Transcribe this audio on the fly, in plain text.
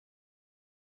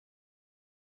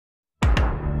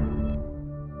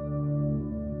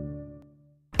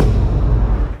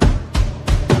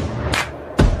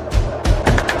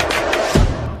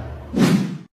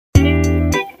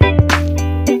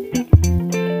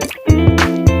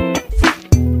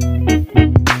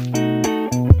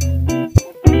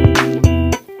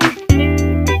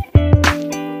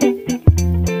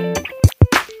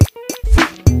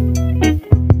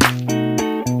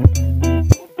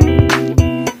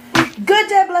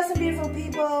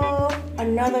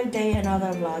Another day,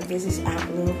 another vlog. This is Aunt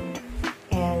Lou,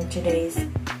 and today's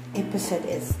episode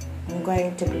is I'm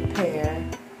going to prepare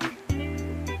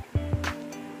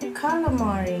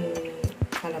calamari,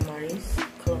 whatever.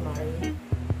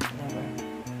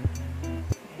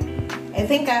 I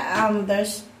think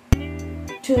there's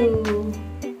two,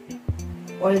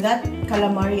 or that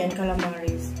calamari and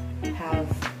calamaris have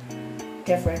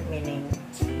different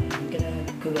meanings. I'm gonna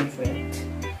Google for it.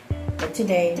 But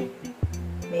today,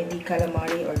 maybe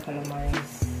calamari or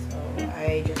calamaris. So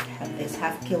I just have this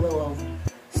half kilo of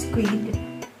squid.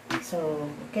 So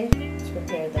okay, let's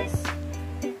prepare this.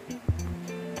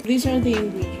 These are the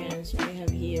ingredients. I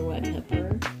have here white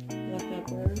pepper, black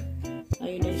pepper,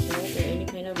 iodine salt or any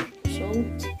kind of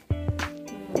salt,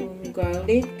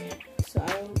 garlic. So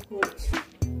I will put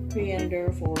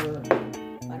coriander for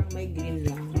parang may green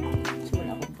lang. So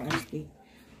wala akong plastic.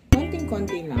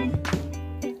 Konting-konti lang.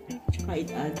 Tsaka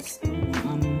it adds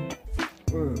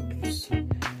herbs.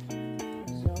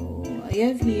 So I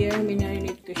have here,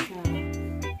 minarinate ko siya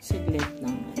saglit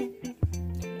lang.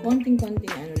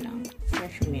 Konting-konting ano lang,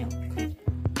 fresh milk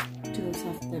to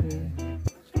soften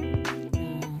the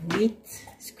meat,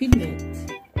 squid meat.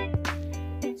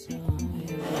 So I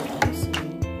have also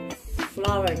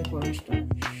flour and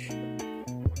cornstarch.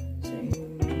 So you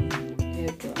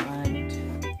have to add,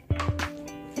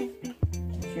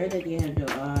 I'm sure that you have to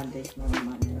add this small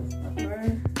amount of pepper,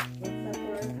 black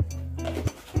pepper,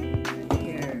 and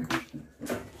here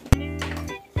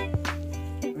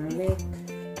garlic,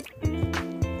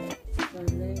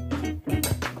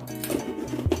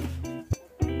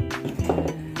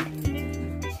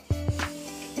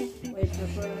 white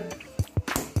pepper,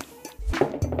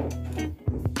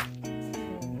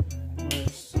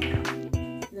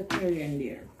 the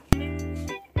coriander.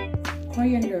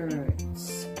 Coriander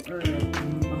or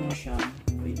bango siya.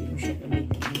 Pwede mo siya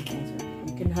gamitin.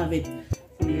 You can have it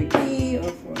for your tea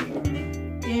or for your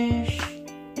dish.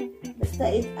 Basta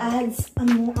it adds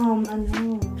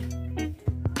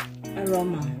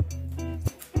aroma.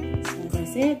 So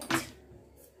that's it.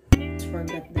 Let's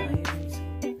forget the onions.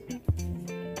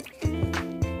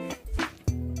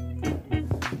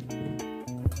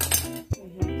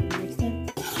 We have to mix it.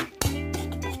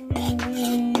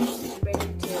 Ready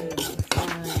to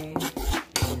fry.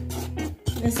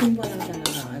 The simple lang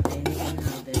talaga natin. You can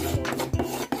have this for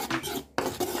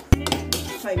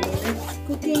 5 minutes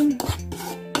cooking.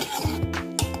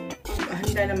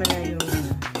 Handa naman na yung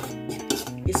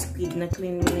squid na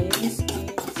clean mo na yung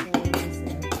squid. So, that's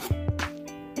it.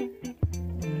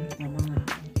 Tama nga.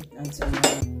 It adds a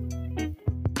lot.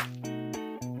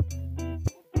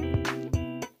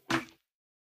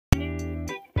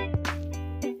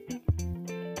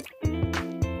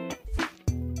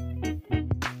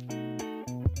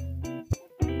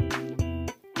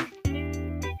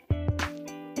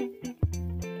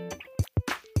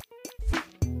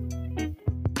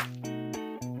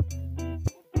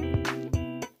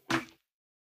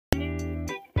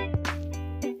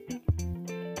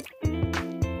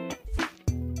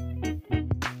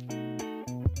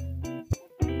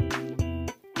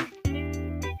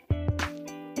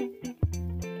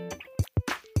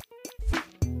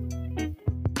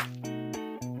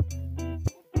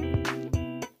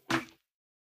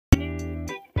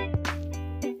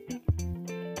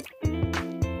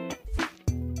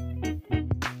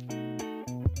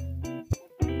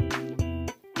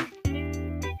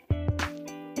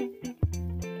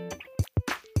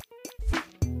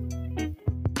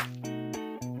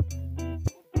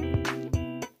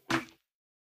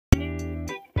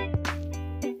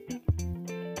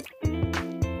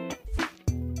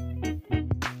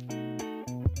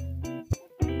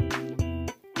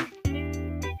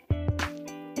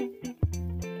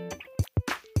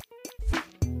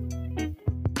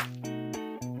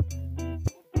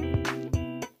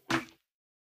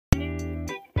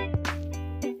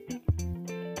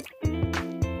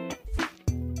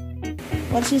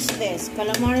 What is this?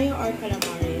 Calamari or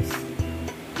calamaris?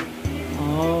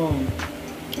 Oh,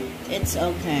 it's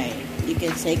okay. You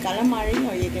can say calamari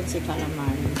or you can say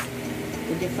calamaris.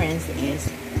 The difference is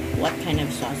what kind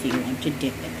of sauce you want to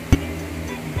dip it.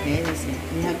 Okay, that's it.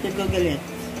 You have to Google it.